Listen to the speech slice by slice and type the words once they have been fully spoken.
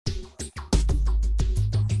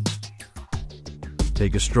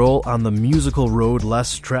Take a stroll on the musical road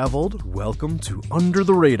less traveled. Welcome to Under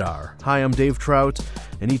the Radar. Hi, I'm Dave Trout,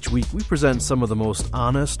 and each week we present some of the most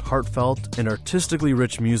honest, heartfelt, and artistically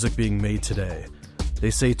rich music being made today. They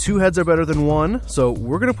say two heads are better than one, so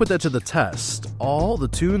we're going to put that to the test. All the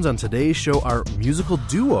tunes on today's show are musical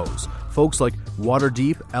duos. Folks like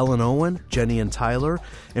Waterdeep, Ellen Owen, Jenny and Tyler.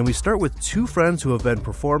 And we start with two friends who have been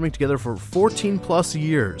performing together for 14 plus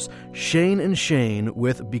years. Shane and Shane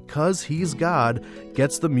with Because He's God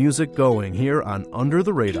gets the music going here on Under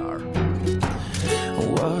the Radar.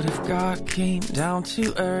 What if God came down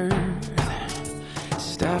to earth,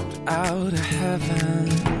 stepped out of heaven,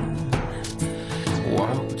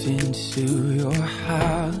 walked into your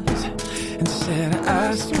house and said,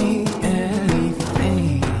 ask me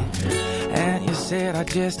anything? And you said, I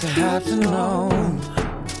just have to know,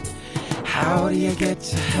 how do you get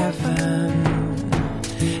to heaven?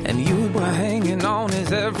 And you were hanging on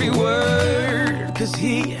his every word, 'cause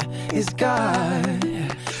he is God.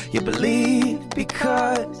 You believe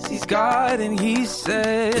because he's God, and he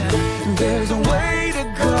said, there's a way to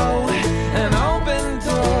go, an open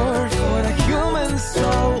door for the human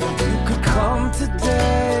soul. You could come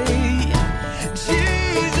today.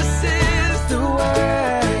 Jesus is the way.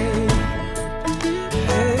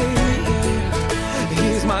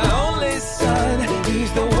 He's my only son.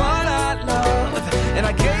 He's the one I love, and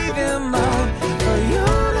I gave him up for you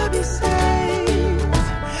to be saved.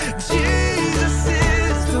 Jesus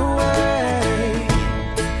is the way.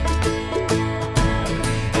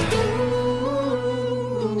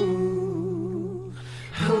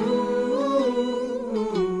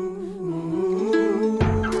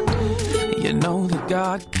 You know that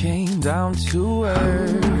God came down to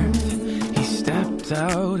earth. He stepped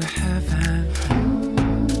out of heaven,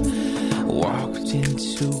 walked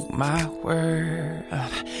into my world,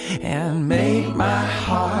 and made my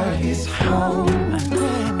heart his home.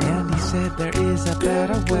 And he said there is a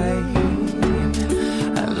better way,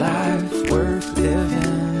 a life worth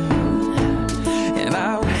living. And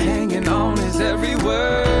I was hanging on his every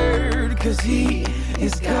word, 'cause he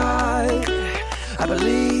is God. I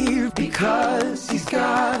believe because he's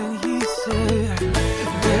God, and he said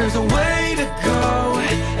there's a way to go,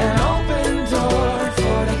 an open door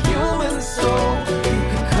for the human soul. You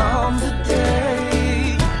can come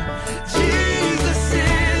today. Jesus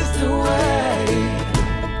is the way.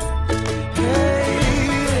 Hey,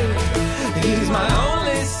 he's my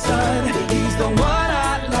only son. He's the one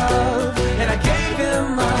I love, and I gave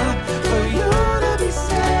him up for you to be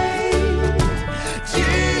saved.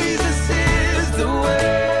 Jesus is the way.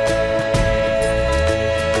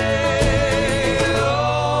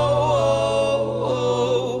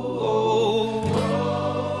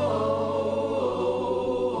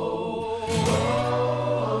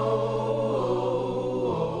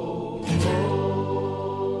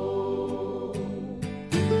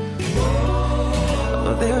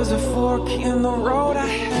 There's a fork in the road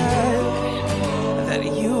ahead that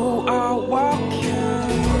you are walking.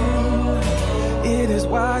 It is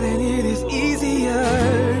wide and it is easier,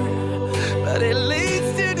 but it leads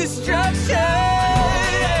to destruction.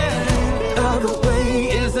 The other way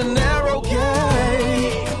is a narrow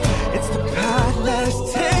gate. It's the path less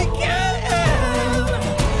taken.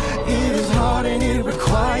 It is hard and it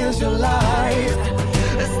requires your life.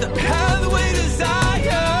 It's the pathway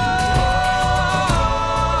desire.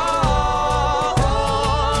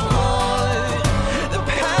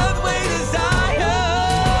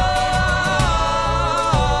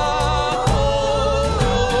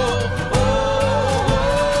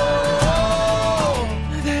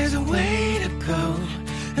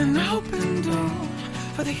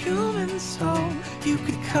 You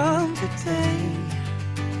could come today.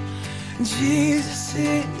 Jesus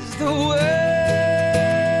is the way.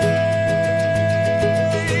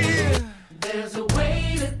 There's a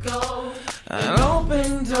way to go, an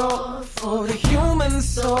open door for the human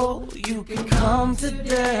soul. You can come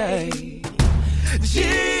today.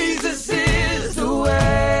 Jesus is the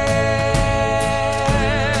way.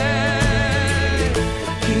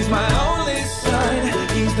 He's my only son.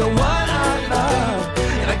 He's the one I love,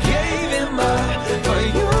 and I gave him up for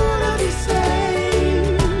you to be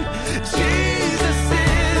saved. Jesus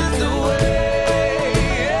is the way.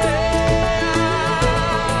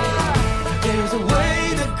 There's a way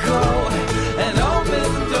to go, an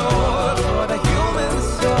open door for the human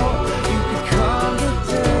soul. You can come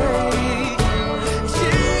today.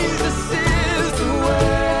 Jesus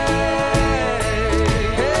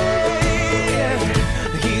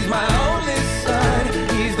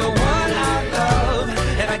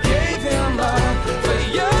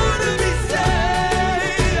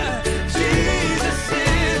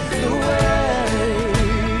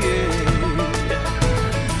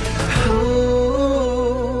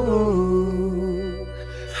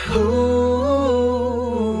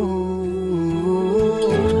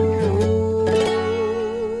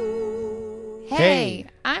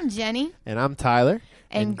Jenny. And I'm Tyler.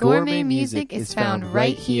 And gourmet music is found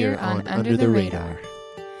right here on Under the Radar.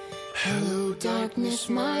 Hello, darkness,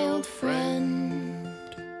 my old friend.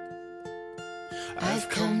 I've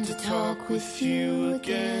come to talk with you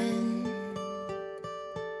again,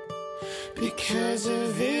 because a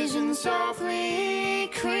vision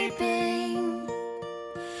softly creeping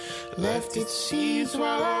left its seeds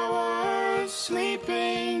while I was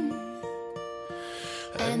sleeping.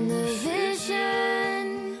 And the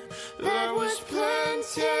vision that was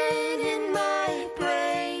planted in my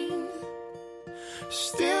brain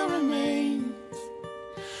still remains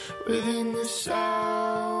within the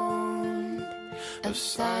sound of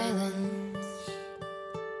silence.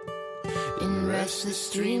 In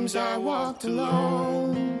restless dreams I walked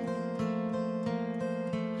alone,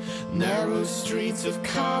 narrow streets of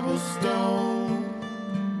cobblestone,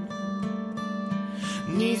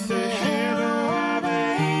 'neath the halo of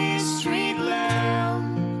a street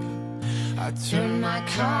lamp. I turned my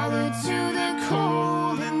collar to the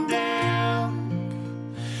cold and damp,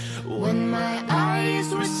 when my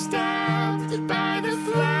eyes were stabbed by the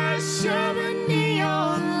flash of a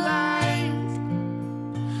neon light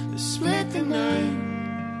that split the night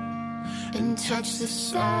and touched the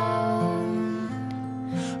sound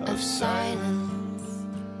of silence.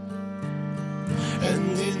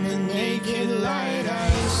 And in the naked light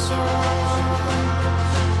I saw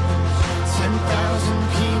 10,000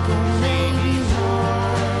 people, maybe more.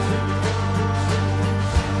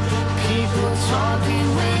 People talking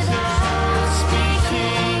without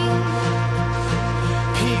speaking,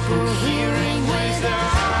 people hearing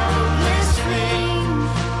without listening,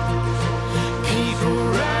 people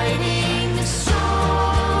writing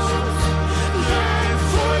songs that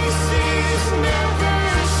voices never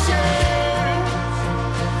share.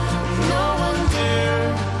 No one dare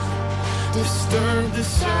disturb the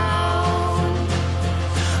sound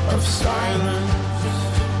of silence.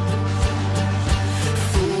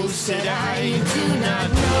 Fools said I do not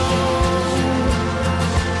know.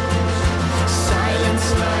 Silence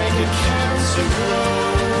like a cancer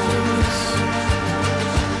grows.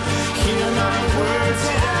 Hear my words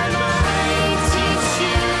and I might teach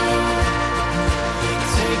you.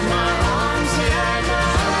 Take my arms and I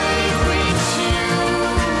might reach you.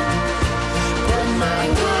 But my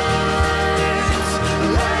words,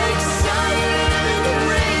 like silent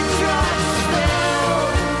raindrops, fell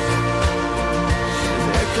and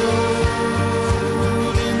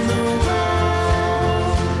echoed in the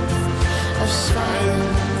wells of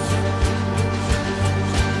silence.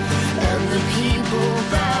 And the people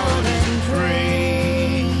bowed and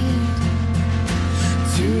prayed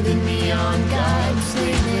to the neon gods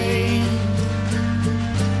they made.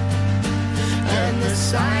 And the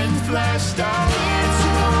sign flashed out its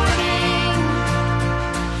warning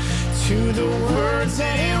to the words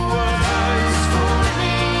that it was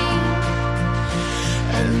forming.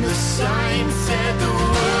 And the sign said the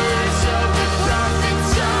words of the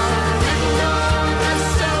prophets are written on the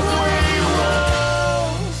subway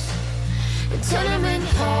walls and tenement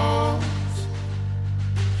halls,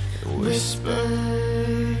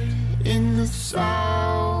 whispered in the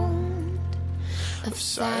sound of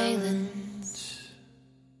silence.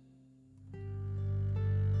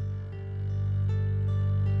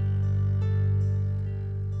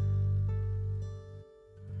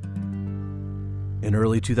 In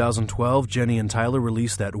early 2012, Jenny and Tyler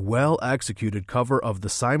released that well-executed cover of the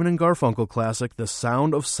Simon & Garfunkel classic, The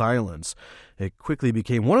Sound of Silence. It quickly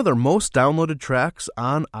became one of their most downloaded tracks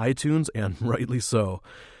on iTunes, and rightly so.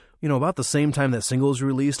 You know, about the same time that single was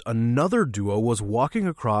released, another duo was walking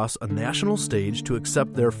across a national stage to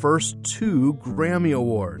accept their first 2 Grammy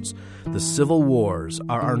Awards. The Civil Wars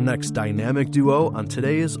are our next dynamic duo on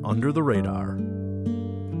today's Under the Radar.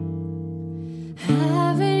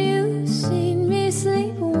 Haven't you seen me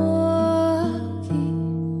sleepwalking?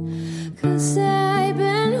 'Cause I've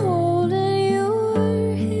been holding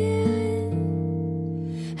your hand.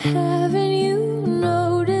 Haven't you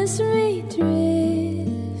noticed me drifting?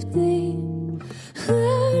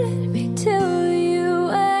 Let me tell you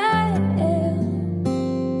I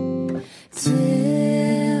am.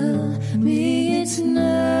 Tell me it's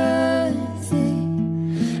nothing.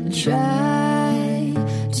 Try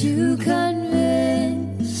to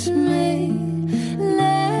convince me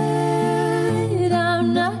that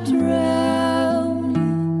I'm not drowning.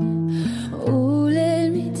 Oh,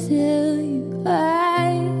 let me tell you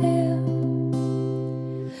I am.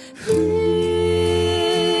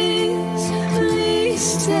 Please,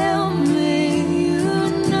 please tell me you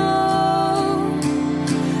know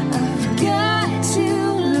I've got to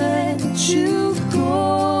let you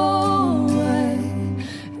go. I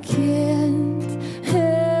can't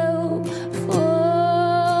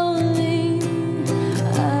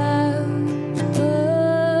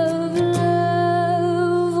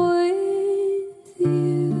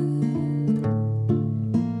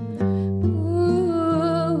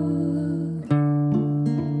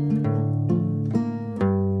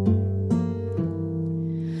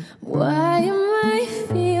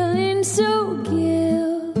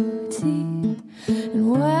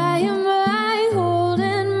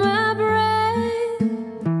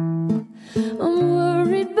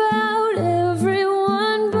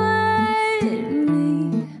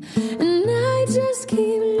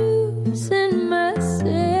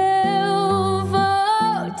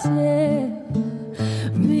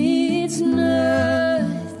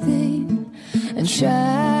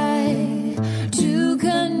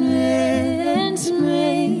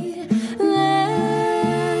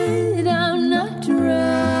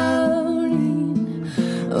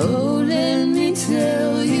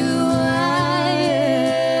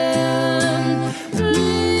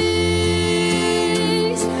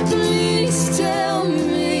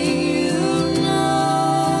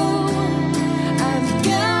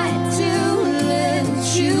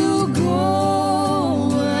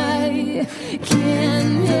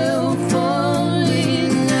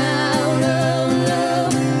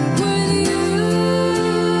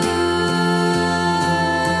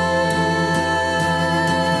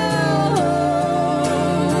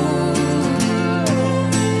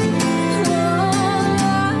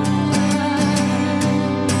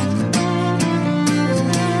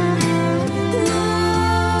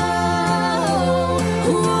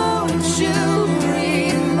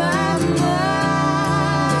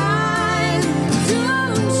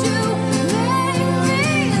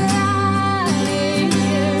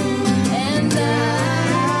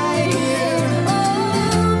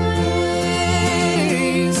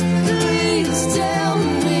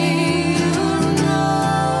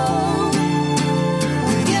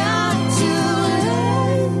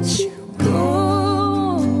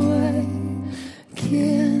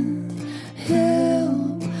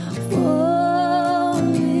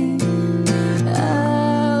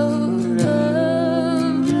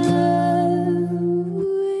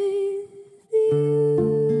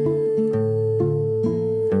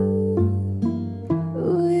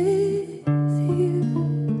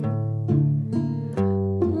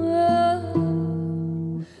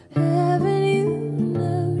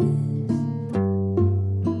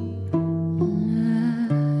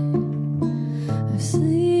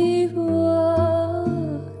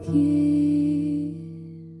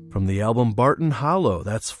From the album Barton Hollow,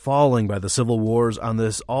 that's Falling by the Civil Wars on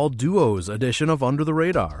this all duos edition of Under the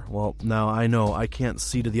Radar. Well, now I know I can't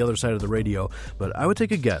see to the other side of the radio, but I would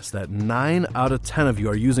take a guess that 9 out of 10 of you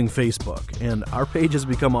are using Facebook, and our page has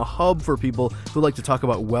become a hub for people who like to talk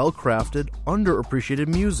about well-crafted, underappreciated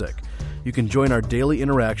music. You can join our daily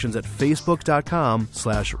interactions at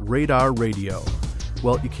facebook.com/radarradio.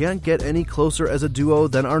 Well, you can't get any closer as a duo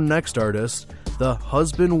than our next artist. The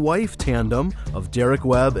husband-wife tandem of Derek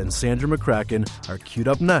Webb and Sandra McCracken are queued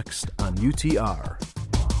up next on UTR.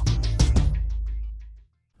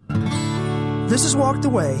 This is Walked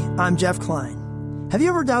Away. I'm Jeff Klein. Have you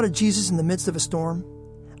ever doubted Jesus in the midst of a storm?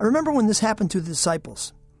 I remember when this happened to the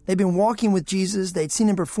disciples. They'd been walking with Jesus, they'd seen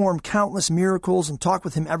him perform countless miracles and talk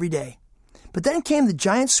with him every day. But then came the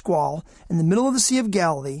giant squall in the middle of the Sea of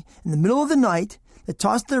Galilee, in the middle of the night, that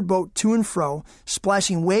tossed their boat to and fro,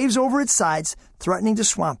 splashing waves over its sides, threatening to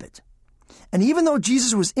swamp it. And even though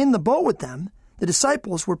Jesus was in the boat with them, the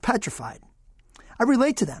disciples were petrified. I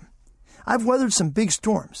relate to them. I've weathered some big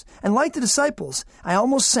storms, and like the disciples, I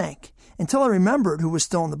almost sank until I remembered who was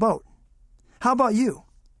still in the boat. How about you?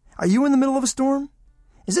 Are you in the middle of a storm?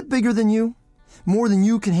 Is it bigger than you? More than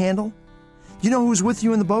you can handle? Do you know who's with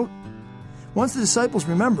you in the boat? Once the disciples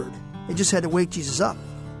remembered, they just had to wake Jesus up.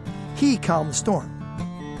 He calmed the storm.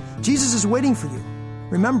 Jesus is waiting for you.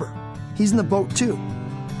 Remember, he's in the boat too.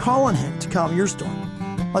 Call on him to calm your storm.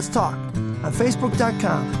 Let's talk on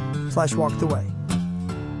Facebook.com/walkedaway.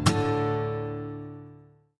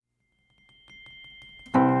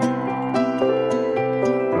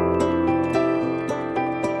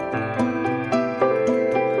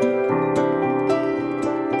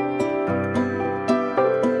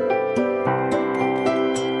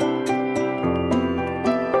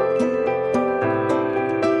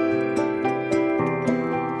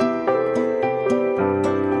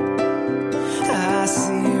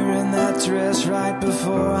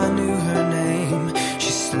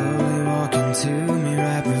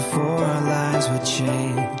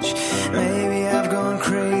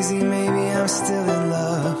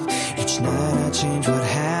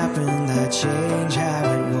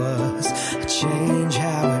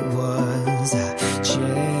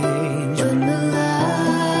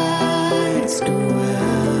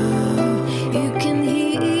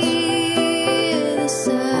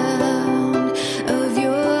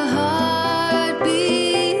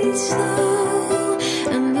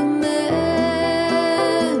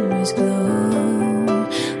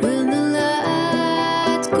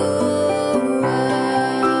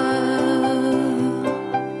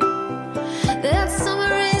 That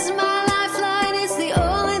summer is my lifeline. It's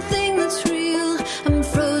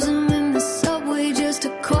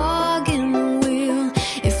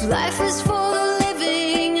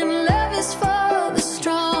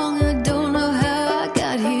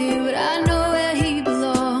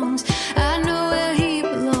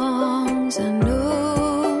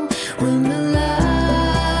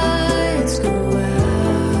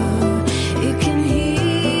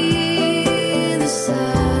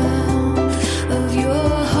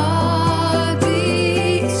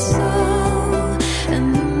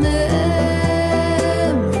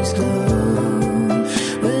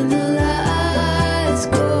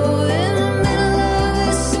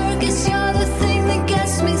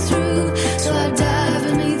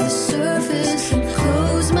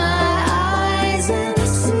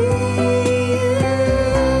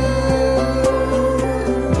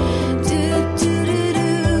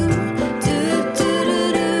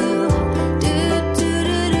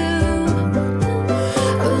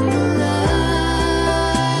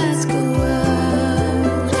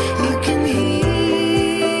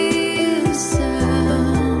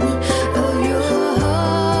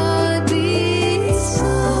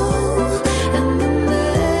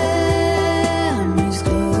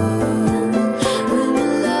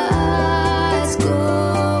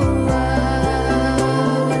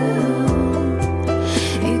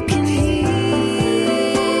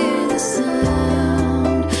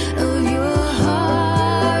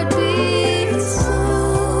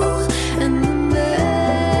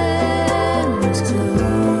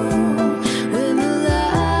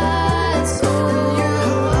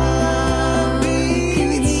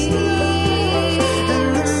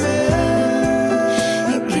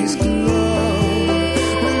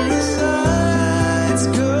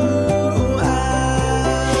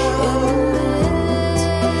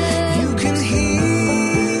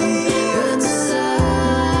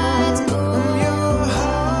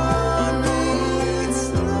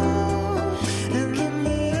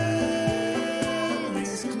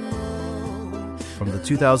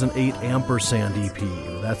 2008 Ampersand EP.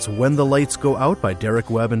 That's When the Lights Go Out by Derek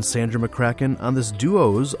Webb and Sandra McCracken on this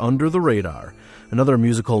duo's Under the Radar. Another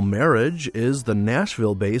musical marriage is the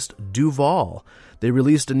Nashville-based Duval. They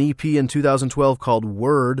released an EP in 2012 called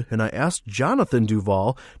Word, and I asked Jonathan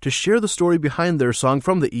Duval to share the story behind their song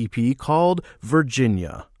from the EP called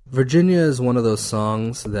Virginia. Virginia is one of those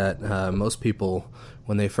songs that most people,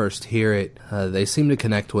 when they first hear it, they seem to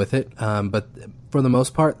connect with it, but for the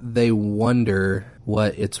most part, they wonder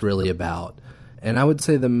what it's really about. And I would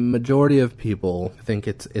say the majority of people think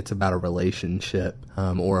it's about a relationship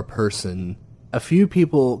or a person. A few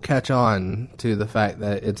people catch on to the fact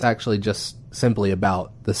that it's actually just simply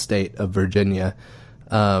about the state of Virginia.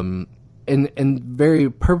 And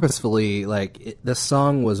very purposefully, the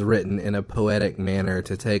song was written in a poetic manner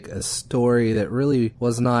to take a story that really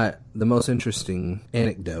was not the most interesting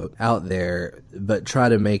anecdote out there, but try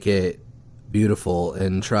to make it beautiful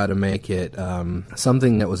and try to make it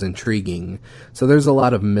something that was intriguing. So there's a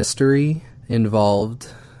lot of mystery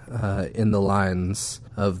involved in the lines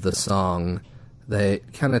of the song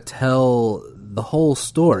that kind of tell the whole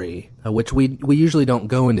story, which we usually don't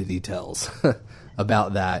go into details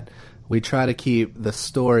about that. We try to keep the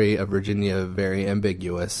story of Virginia very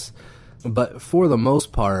ambiguous, but for the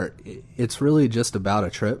most part, it's really just about a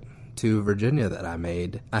trip to Virginia that I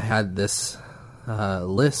made. I had this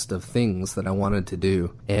list of things that I wanted to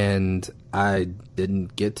do, and I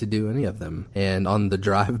didn't get to do any of them. And on the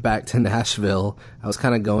drive back to Nashville, I was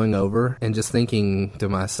kind of going over and just thinking to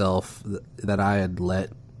myself that I had let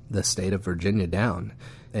the state of Virginia down,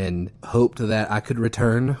 and hoped that I could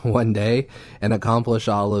return one day and accomplish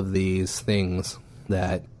all of these things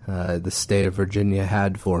that the state of Virginia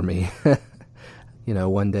had for me. You know,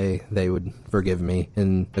 one day they would forgive me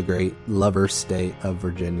in the great lover state of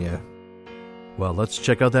Virginia. Well, let's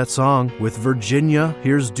check out that song. With Virginia,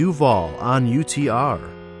 here's Duval on UTR.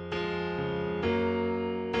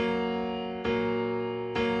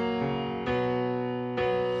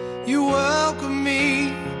 You welcome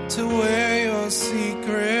me to where your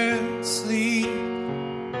secrets sleep.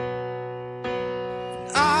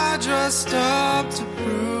 I dressed up to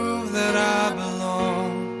prove that I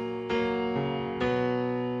belong,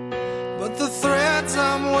 but the threads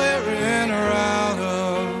I'm wearing are out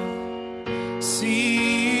of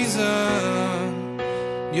season.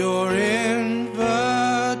 Your invitation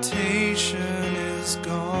is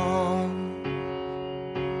gone.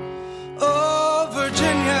 Oh,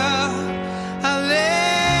 Virginia, I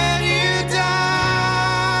let you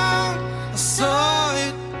down. I saw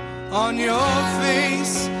it on your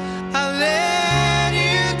face. I let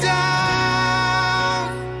you down.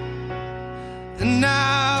 And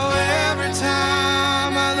now every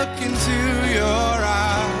time I look into your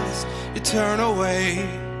eyes, you turn away.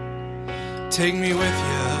 Take me with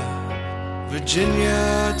you,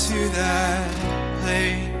 Virginia, to that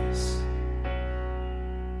place.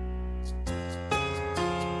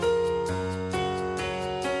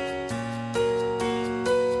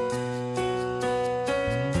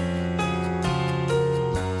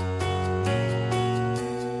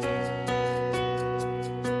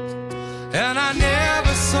 And I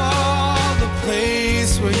never saw the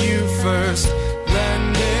place where you first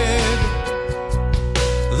landed,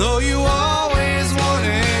 though you always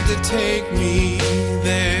wanted to take me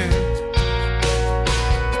there.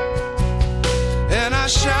 And I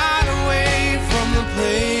shied away from the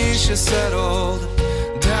place you settled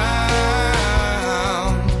down.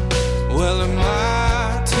 Well, am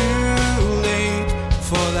I too late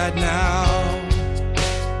for that now?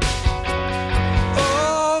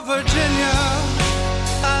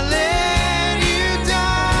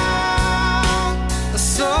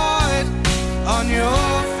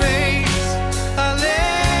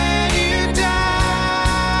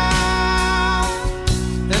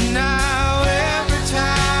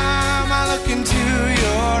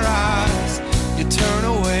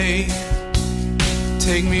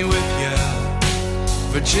 Take me with you,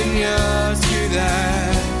 Virginia, to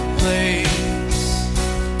that place.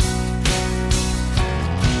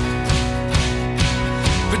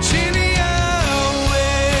 Virginia,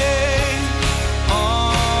 wait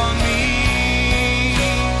on me.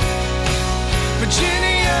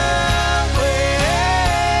 Virginia,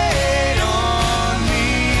 wait on me.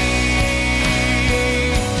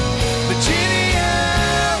 Virginia,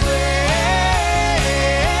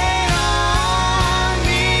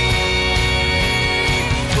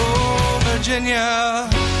 Virginia,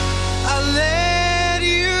 I let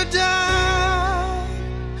you down.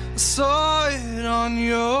 I saw it on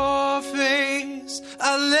your face.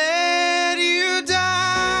 I let you down.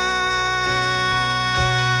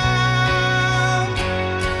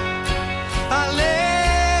 I let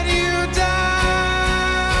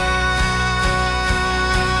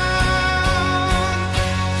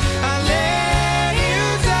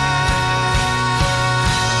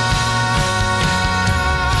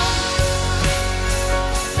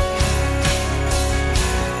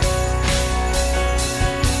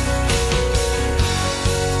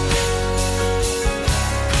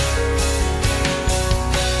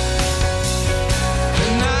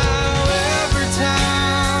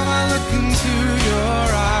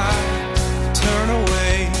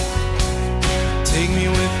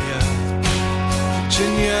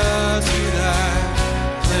Virginia to that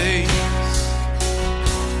place.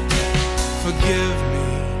 Forgive me,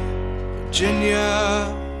 Virginia,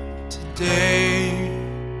 today.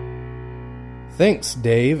 Thanks,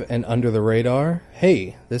 Dave and Under the Radar.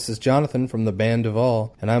 Hey, this is Jonathan from the band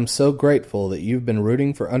Duvall, and I'm so grateful that you've been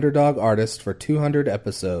rooting for Underdog Artists for 200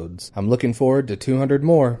 episodes. I'm looking forward to 200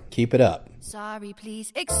 more. Keep it up. Sorry,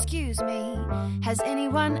 please excuse me. Has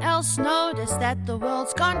anyone else noticed that the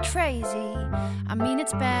world's gone crazy? I mean,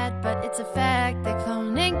 it's bad, but it's a fact. They're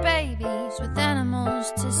cloning babies with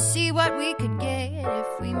animals to see what we could get if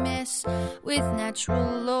we mess with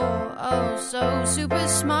natural law. Oh, so super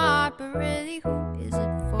smart, but really, who is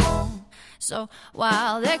it for? So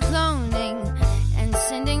while they're cloning and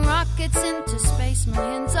sending rockets into space,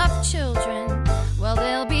 millions of children, well,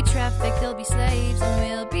 they'll be trafficked, they'll be slaves, and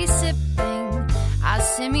we'll be sipping our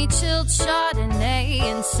semi-chilled Chardonnay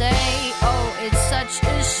and say, oh, it's such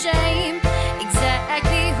a shame.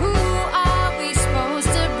 Exactly who are we supposed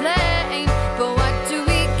to blame? But what do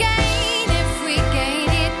we gain if we gain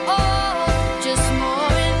it all? Just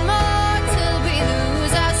more and more till we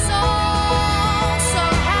lose our soul. So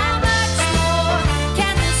how much more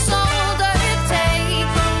can this older take?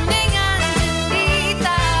 Running underneath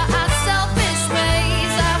our selfish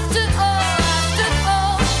ways. After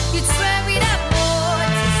all, you'd swear we'd have more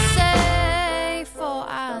to say for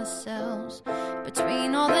ourselves.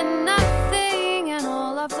 Between all the nothing and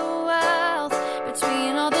all of the wealth,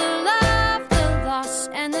 between all the love, the loss,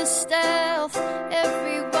 and the stealth,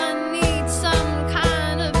 everyone needs some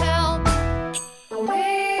kind of help.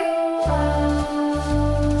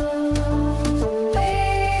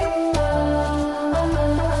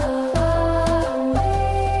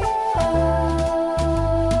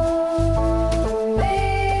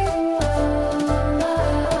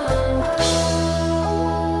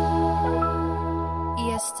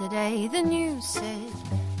 Yesterday the news said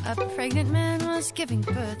a pregnant man was giving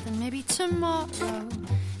birth, and maybe tomorrow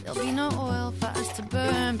there'll be no oil for us to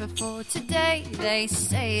burn. Before today, they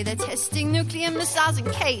say they're testing nuclear missiles in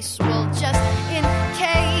case. Well, just in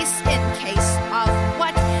case of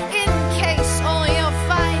what? In case all your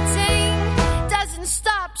fighting doesn't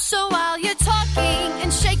stop. So while you're talking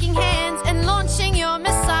and shaking hands and launching your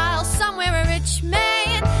missile somewhere, a rich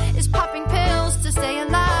man is popping pills to stay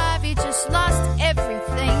alive. He just lost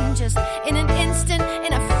everything, just in an instant,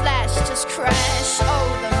 in a flash, just crash.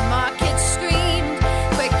 Oh, the market screamed,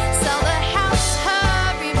 quick, sell the house,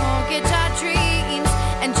 hurry, mortgage our dreams,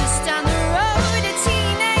 and just down the road, a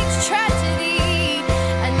teenage tragedy.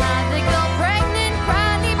 Another girl pregnant,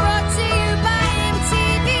 proudly brought to you by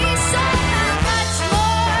MTV. So how much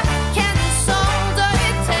more can this older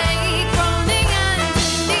take? Groaning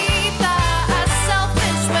underneath our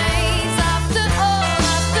selfish ways. After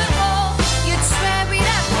all, you'd swear we'd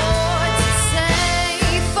have more to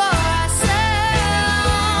say for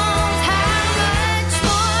ourselves. How much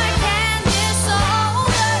more can this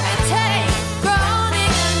older take?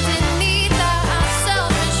 Groaning underneath our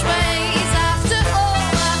selfish ways. After all,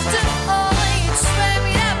 you'd swear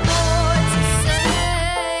we'd have more to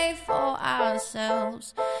say for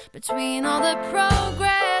ourselves. Between all the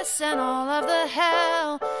progress and all of the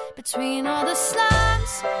hell, between all the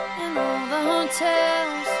slums and all the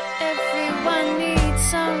hotels, everyone needs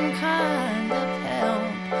some kind of help.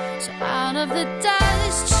 So out of the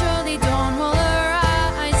dust, surely dawn will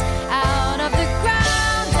arise. Out of the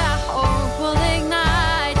ground, our hope will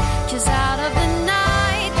ignite. 'Cause out of the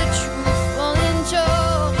night, the truth will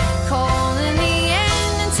endure. Cold in the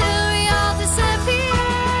end until we all disappear.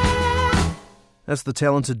 That's the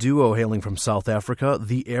talented duo hailing from South Africa,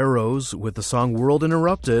 The Arrows, with the song World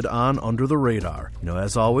Interrupted on Under the Radar. You know,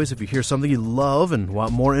 as always, if you hear something you love and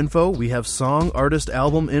want more info, we have song, artist,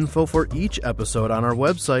 album info for each episode on our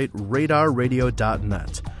website,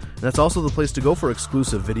 radarradio.net. And that's also the place to go for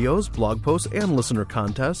exclusive videos, blog posts, and listener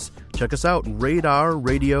contests. Check us out,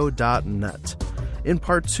 radarradio.net. In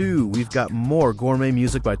part 2, we've got more gourmet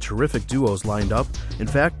music by terrific duos lined up. In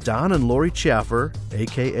fact, Don and Lori Chaffer,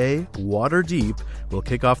 a.k.a. Water Deep, will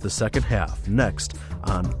kick off the second half, next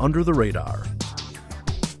on Under the Radar.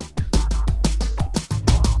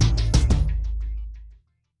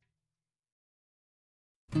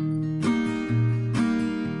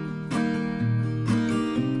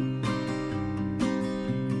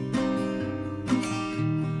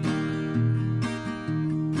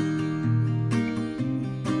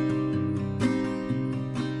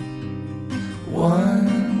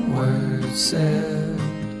 One word said,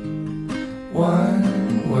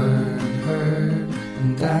 one word heard,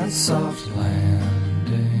 and that soft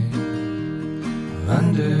landing of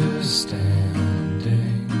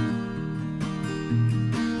understanding.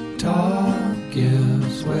 Talk, give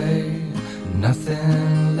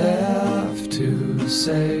nothing left to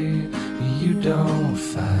say. You don't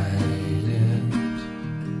fight it,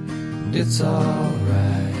 and it's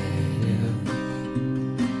alright if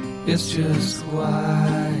it's just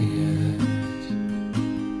quiet.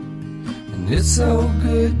 And it's so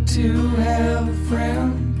good to have a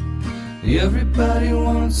friend. Everybody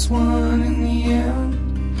wants one in the end,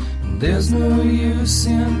 and there's no use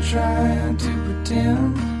in trying to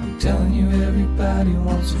pretend. I'm telling you, everybody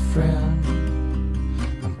wants a friend.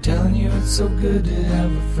 I'm telling you, it's so good to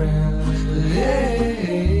have a friend.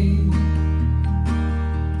 Hey,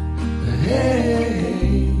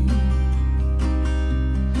 hey,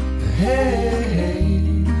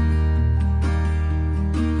 hey,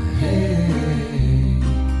 hey.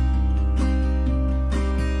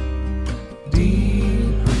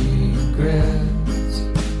 Deep regrets,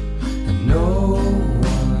 and no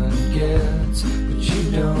one gets, but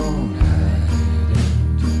you don't hide it.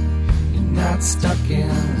 You're not stuck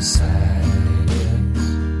inside it.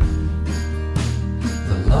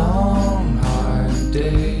 The long hard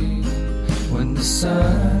day when the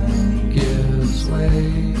sun gives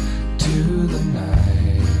way to the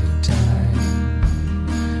night time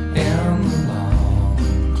and the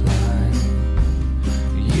long climb,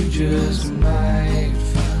 you just might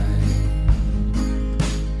find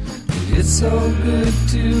that it's so good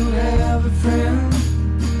to have a friend.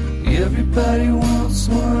 Everybody wants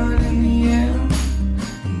one in the end,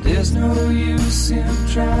 and there's no use in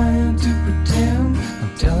trying to pretend.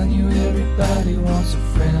 I'm telling you, everybody wants a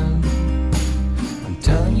friend. I'm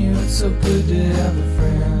telling you, it's so good to have a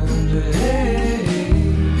friend. Hey,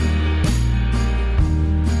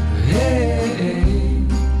 hey, hey,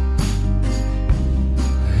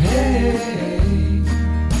 hey.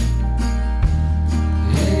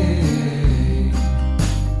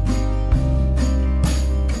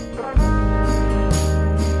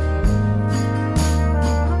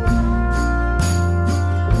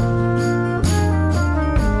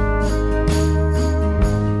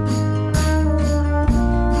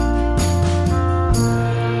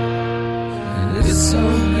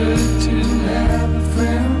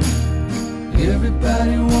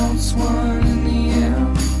 Everybody wants one in the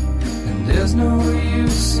end, and there's no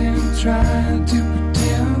use in trying to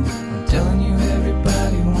pretend. I'm telling you,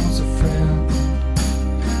 everybody wants a friend.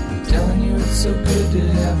 I'm telling you, it's so good to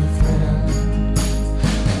have a friend.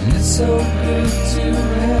 And it's so good to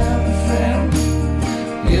have a friend.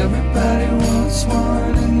 Everybody wants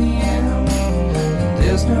one in the end, and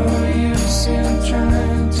there's no use in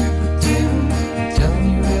trying to pretend. I'm telling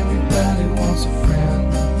you, everybody wants a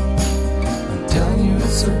friend. Telling you,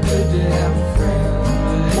 it's so good to have a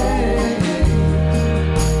friend. Hey,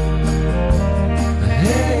 hey, hey,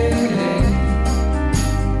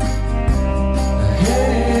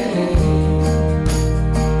 hey.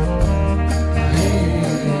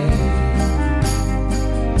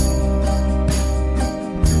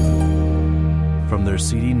 From their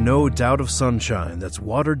CD No Doubt of Sunshine, that's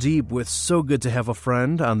Waterdeep with So Good to Have a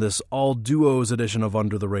Friend on this all duos edition of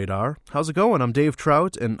Under the Radar. How's it going? I'm Dave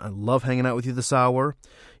Trout, and I love hanging out with you this hour.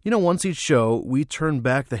 You know, once each show, we turn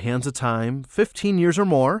back the hands of time, 15 years or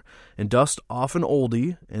more, and dust off an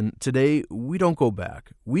oldie, and today we don't go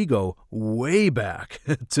back. We go way back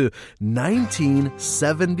to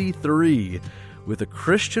 1973 with a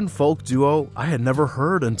Christian folk duo I had never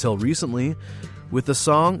heard until recently, with the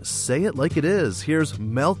song Say It Like It Is. Here's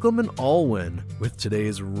Malcolm and Alwyn with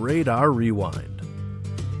today's Radar Rewind.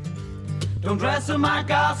 Don't dress in my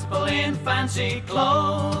gospel in fancy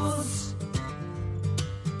clothes.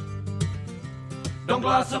 Don't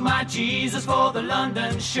gloss on my Jesus for the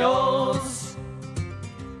London shows.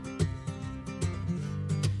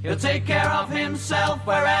 He'll take care of himself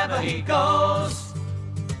wherever he goes.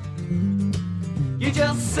 You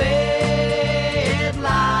just say it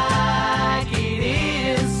like it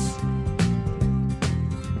is.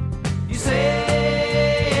 You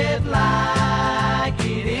say it like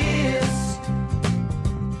it is.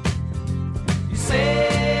 You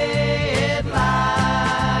say it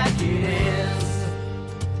like it is.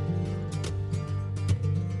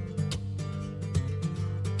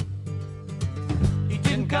 He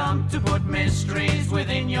didn't come to put mysteries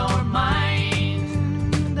within your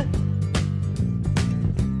mind,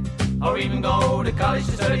 or even go to college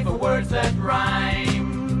to study for words that rhyme.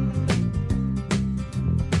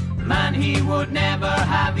 Man, he would never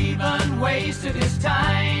have even wasted his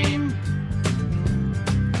time.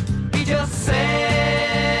 He just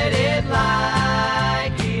said it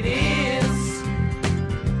like it is.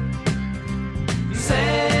 He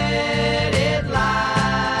said it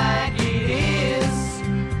like it is.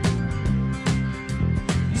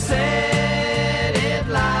 He said it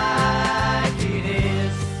like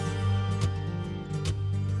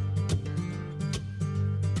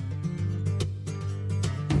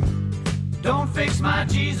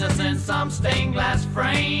stained glass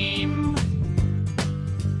frame.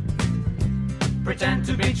 Pretend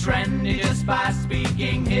to be trendy just by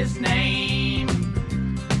speaking his name.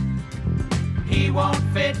 He won't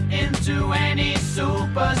fit into any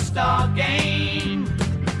superstar game.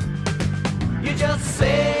 You just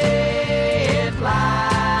say it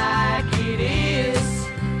like it is.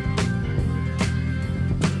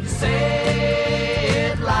 You say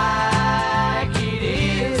it like it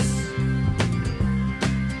is.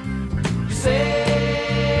 You say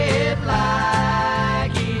it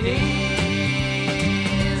like it is.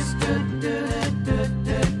 Do, do, do,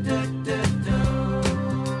 do, do, do, do.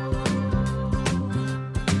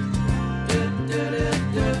 Do, do,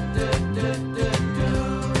 do, do, do, do, do.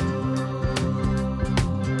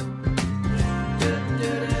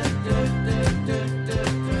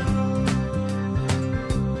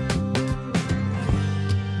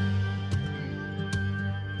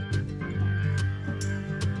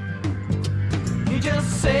 You just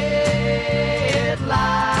say it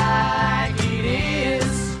like it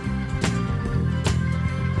is.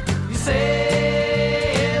 You say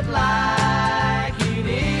it like it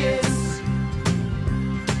is.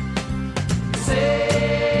 You say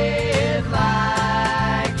it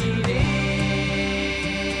like it is.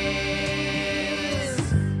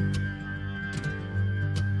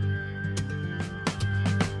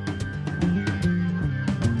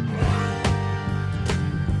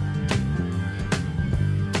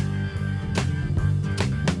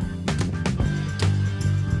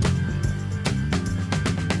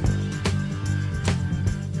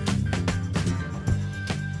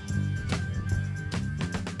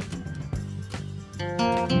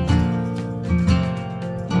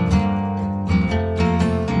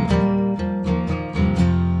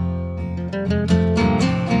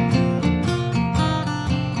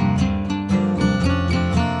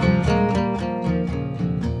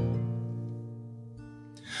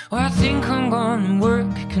 Well, I think I'm gonna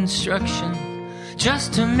work construction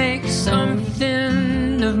just to make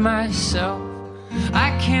something of myself.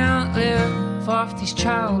 I can't live off these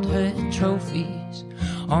childhood trophies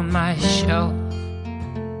on my shelf.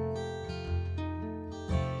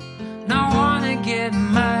 And I wanna get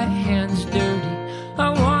my hands dirty. I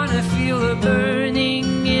wanna feel the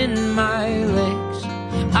burning in my legs.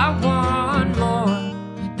 I want more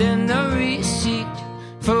than the receipt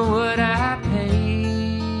for what I paid.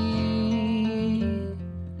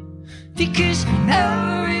 Because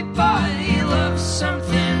everybody loves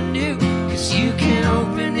something new. 'Cause you can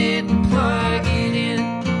open it and plug it in,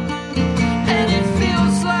 and it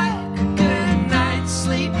feels like a good night's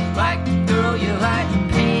sleep. Like the girl you like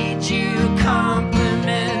paid you a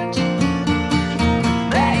compliment.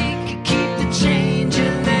 They could keep the change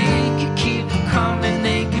and they could keep it coming.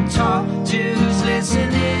 They could talk to who's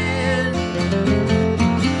listening.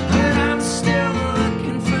 But I'm still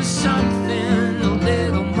looking for something a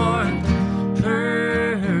little more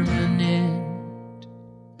permanent.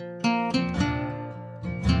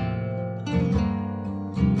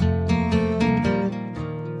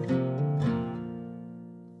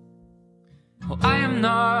 Well, I am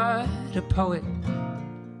not a poet.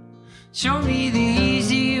 Show me the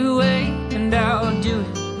easy way and I'll do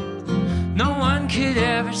it. No one could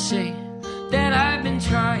ever say that I've been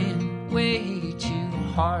trying way too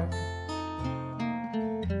hard.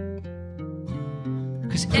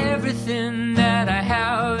 'Cause everything that I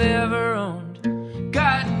have ever owned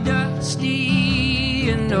got dusty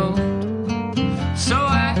and old. So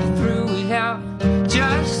I threw it out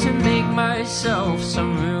just to make myself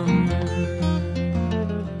some room.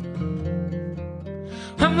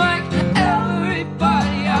 I'm like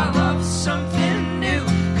everybody, I love something new.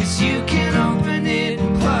 'Cause you can open it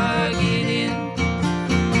and plug it in,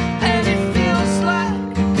 and it feels like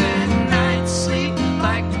a good night's sleep.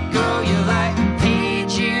 Like the girl you like paid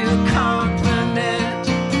you a compliment.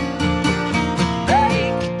 But they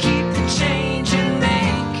could keep the change and they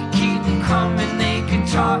could keep it coming. They could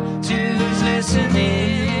talk to who's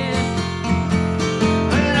listening.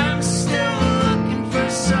 But I'm still looking for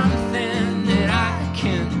something that I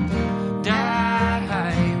can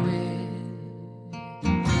die with.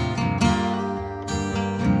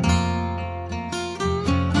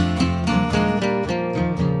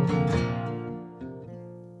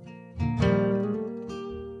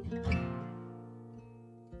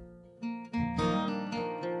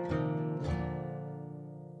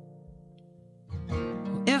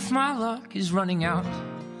 If my luck is running out,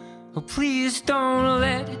 oh please don't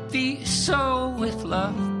let it be so with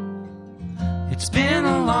love. It's been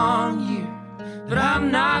a long year, but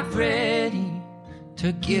I'm not ready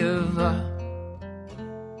to give up.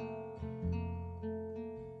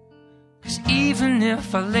 'Cause even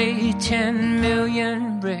if I lay 10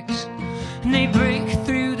 million bricks and they break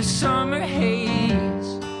through the summer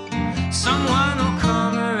haze, someone will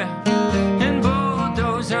come around and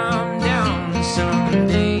bulldoze them down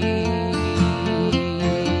someday.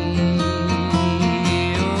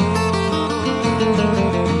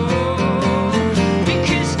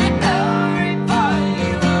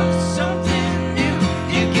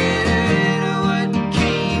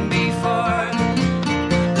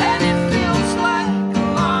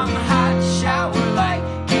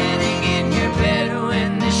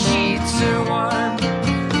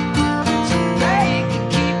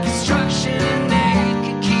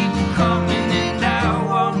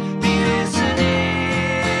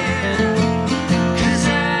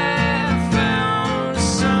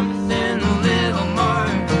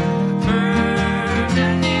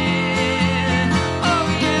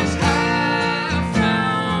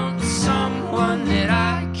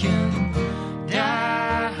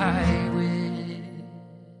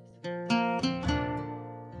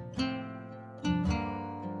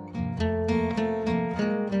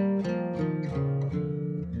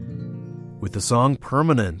 With the song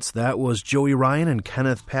Permanent, that was Joey Ryan and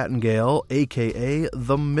Kenneth Pattengale, a.k.a.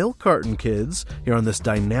 the Milk Carton Kids, here on this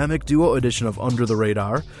dynamic duo edition of Under the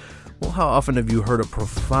Radar. Well, how often have you heard a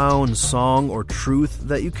profound song or truth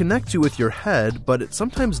that you connect to with your head, but it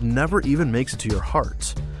sometimes never even makes it to your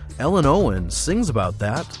heart? Ellen Owen sings about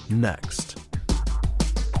that next.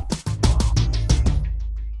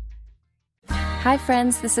 Hi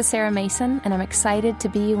friends, this is Sarah Mason, and I'm excited to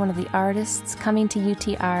be one of the artists coming to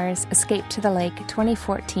UTR's Escape to the Lake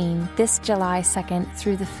 2014 this July 2nd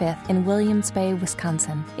through the 5th in Williams Bay,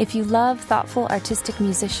 Wisconsin. If you love thoughtful artistic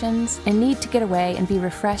musicians and need to get away and be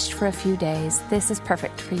refreshed for a few days, this is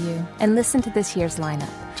perfect for you. And listen to this year's lineup.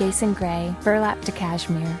 Jason Gray, Burlap to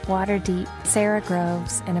Cashmere, Waterdeep, Sarah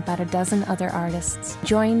Groves, and about a dozen other artists.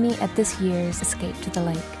 Join me at this year's Escape to the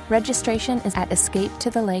Lake. Registration is at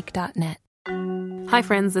escapetothelake.net. Hi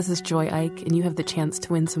friends, this is Joy Ike, and you have the chance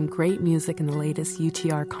to win some great music in the latest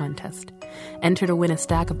UTR contest. Enter to win a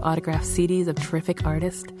stack of autographed CDs of terrific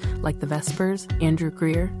artists like The Vespers, Andrew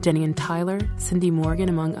Greer, Jenny and Tyler, Cindy Morgan,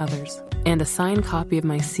 among others. And a signed copy of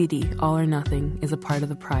my CD, All or Nothing, is a part of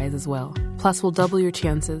the prize as well. Plus, we'll double your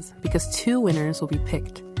chances because 2 winners will be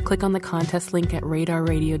picked. Click on the contest link at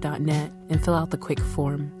radarradio.net and fill out the quick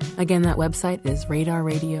form. Again, that website is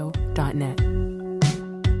radarradio.net.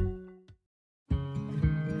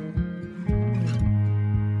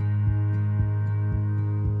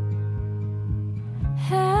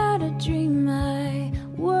 Dream I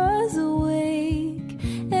was awake,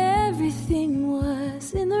 everything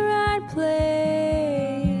was in the right place.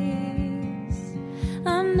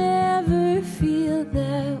 I never feel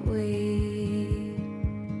that way.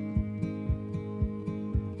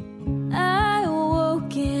 I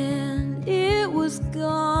awoke and it was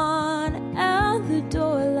gone, out the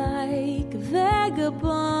door like a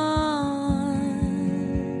vagabond.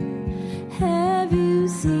 Have you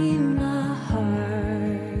seen my heart?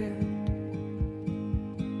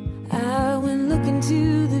 I went looking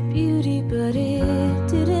to the beauty, but it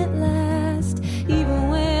didn't last. Even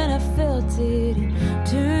when I felt it, it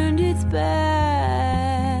turned its back.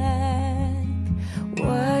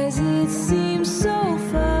 Why does it seem so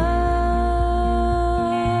far?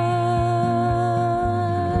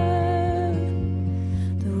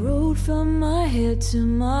 The road from my head to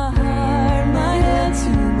my heart, my head to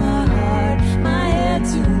my heart, my head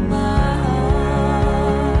to my heart.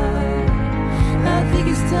 I think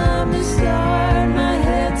it's time to start. My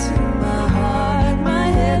head to my heart, my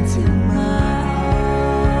head to my heart.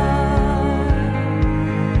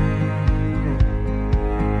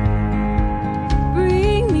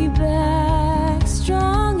 Bring me back,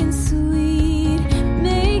 strong and sweet.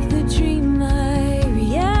 Make the dream my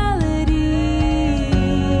reality.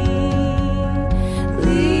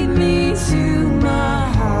 Lead me to my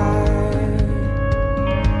heart.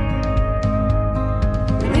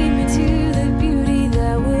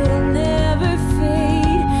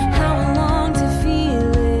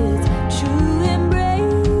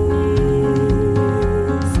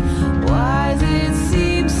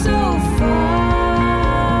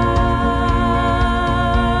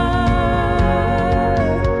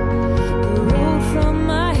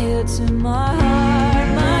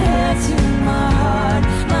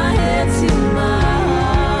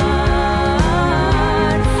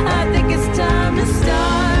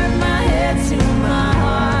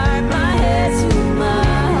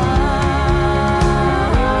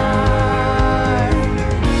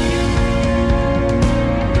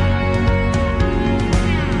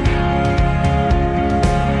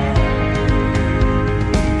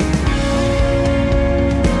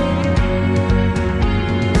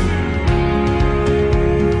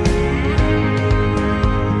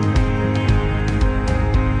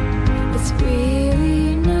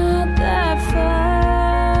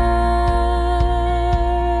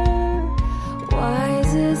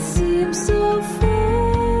 seem so far.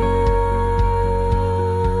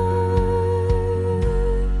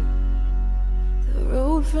 The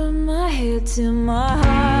road from my head to my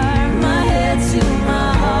heart, my head to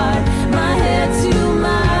my heart, my head to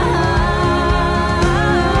my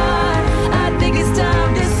heart. I think it's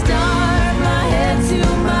time to start. My head to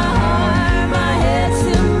my heart, my head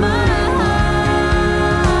to my heart.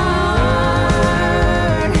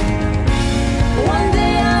 One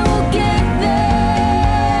day I will get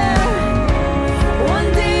there. One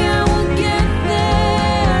day I will get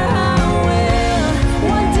there. I will.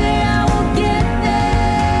 One day I will get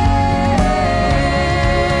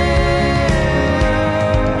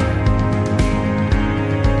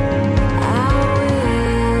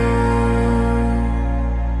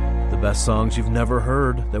The best songs you've never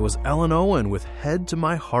heard. That was Ellen Owen with Head to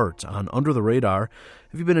My Heart on Under the Radar.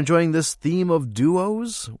 Have you been enjoying this theme of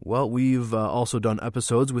duos? Well, we've also done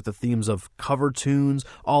episodes with the themes of cover tunes,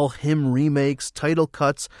 all hymn remakes, title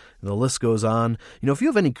cuts, and the list goes on. You know, if you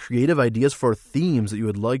have any creative ideas for themes that you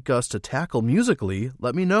would like us to tackle musically,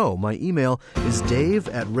 let me know. My email is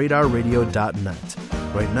dave@radarradio.net.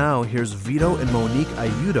 Right now, here's Vito and Monique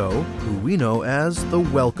Ayudo, who we know as the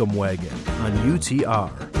Welcome Wagon, on UTR.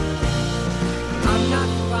 I'm not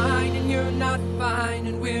fine and you're not fine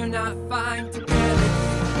and we're not fine together.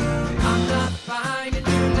 I'm not fine and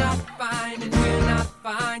you're not fine and we're not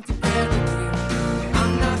fine together.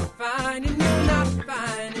 I'm not fine and you're not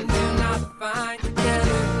fine and we're not fine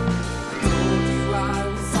together. I told you I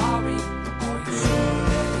was sorry. Are you sure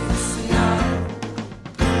that it's enough?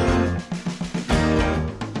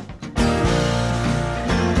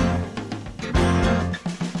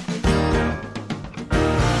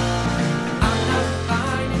 I'm not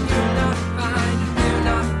fine and you're not fine and we're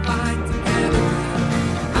not fine together.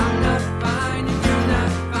 I'm not fine and you're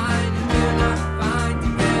not fine and we're not fine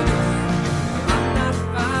together. I'm not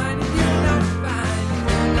fine and you're not fine and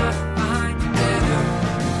we're not fine together. I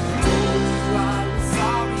told you I was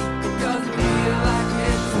sorry. It doesn't feel like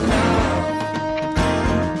it's enough.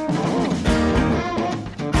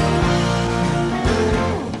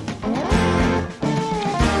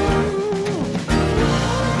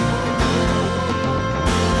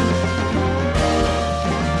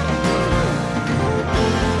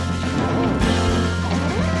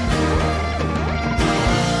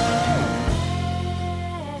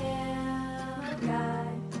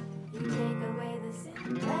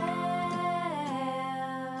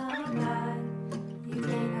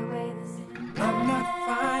 I'm not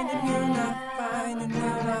fine and you're not fine and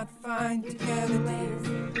we're not fine together, dear.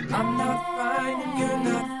 I'm not fine and you're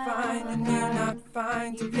not fine and we're not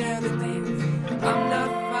fine together, dear. I'm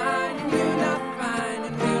not fine and you're not fine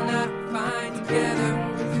and we're not fine together.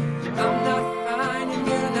 I'm not fine and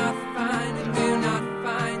you're not fine and we're not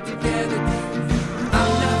fine together, dear.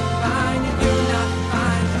 I'm not fine and you're not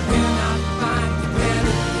fine and we're not fine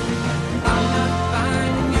together, dear. I'm not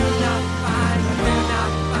fine and you're not fine and we're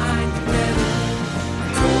not fine together. I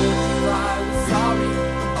told you I was sorry.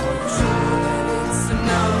 Are you sure that it's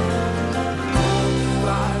enough? I told you I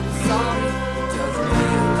was sorry. Doesn't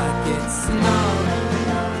feel like it's enough. I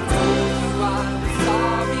told you I was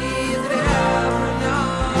sorry. Is it ever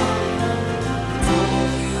enough? I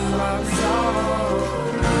told you I was sorry.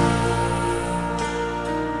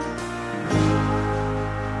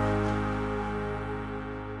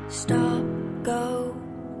 Stop, go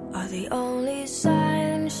are the only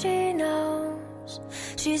signs she knows.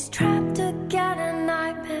 She's trapped again in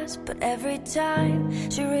nightmares, but every time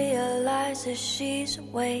she realizes she's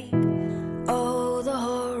awake, oh, the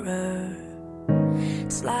horror.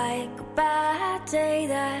 It's like a bad day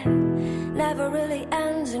that never really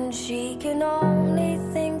ends, and she can only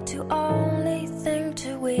think to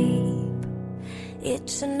weep.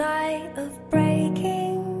 It's a night of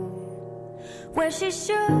breaking, where she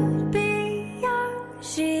should be young.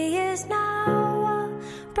 She is now a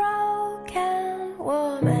broken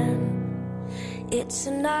woman. It's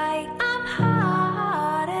a night of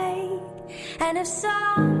heartache, and if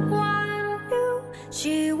someone knew,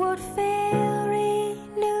 she would feel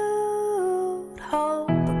renewed hope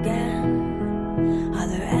again. Are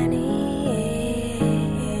there any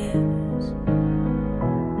ears?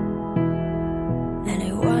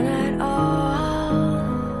 Anyone at all?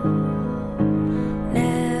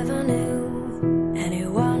 Never knew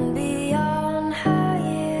anyone beyond her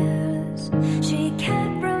years. She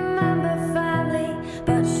can't remember family,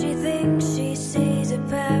 but she thinks she sees her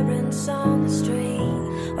parents on the street.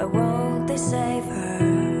 Why won't they save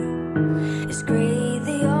her?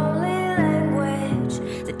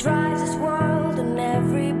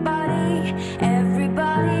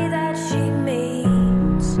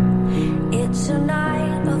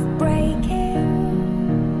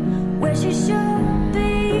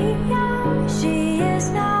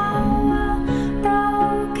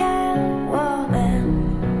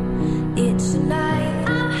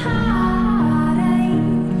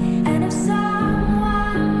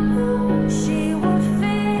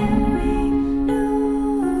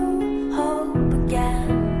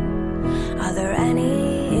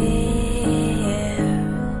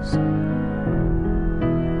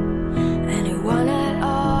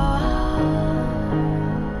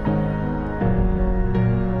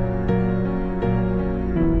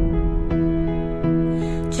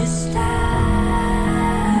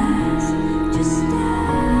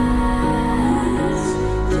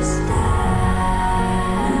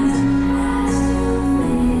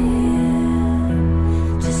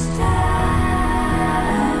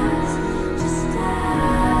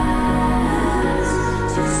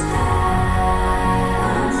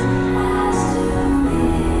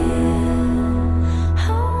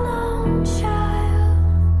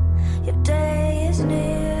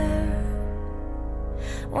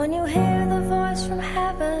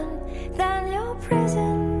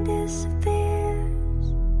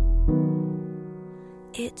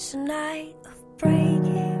 It's a night of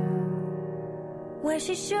breaking. Where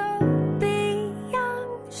she should be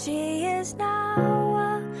young, she is now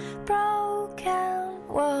a broken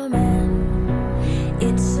woman.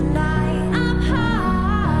 It's a night of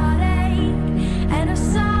heartache, and if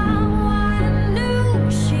someone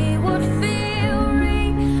knew, she would feel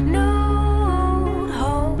renewed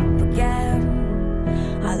hope again.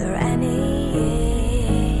 Are there any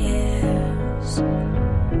years?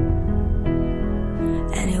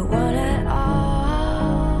 Anyone at all?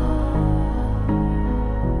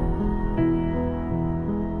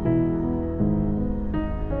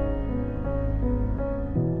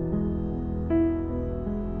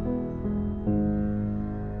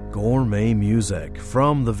 Gourmet music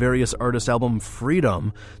from the various artist album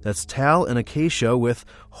Freedom. That's Tal and Acacia with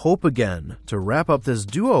Hope Again to wrap up this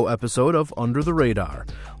duo episode of Under the Radar.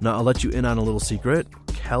 Now I'll let you in on a little secret.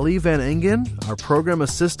 Kelly Van Engen, our program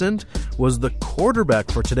assistant, was the quarterback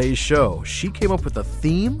for today's show. She came up with the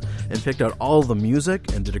theme and picked out all the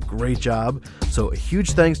music and did a great job. So a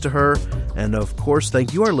huge thanks to her. And of course,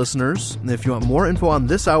 thank you, our listeners. And if you want more info on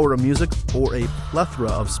this hour of music or a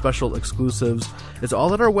plethora of special exclusives, it's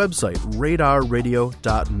all at our website,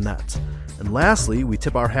 radarradio.net. And lastly, we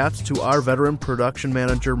tip our hats to our veteran production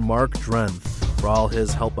manager, Mark Drenth, for all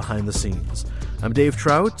his help behind the scenes. I'm Dave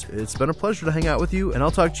Trout. It's been a pleasure to hang out with you, and I'll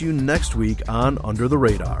talk to you next week on Under the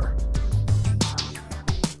Radar.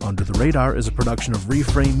 Under the Radar is a production of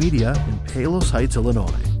Reframe Media in Palos Heights,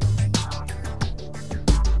 Illinois.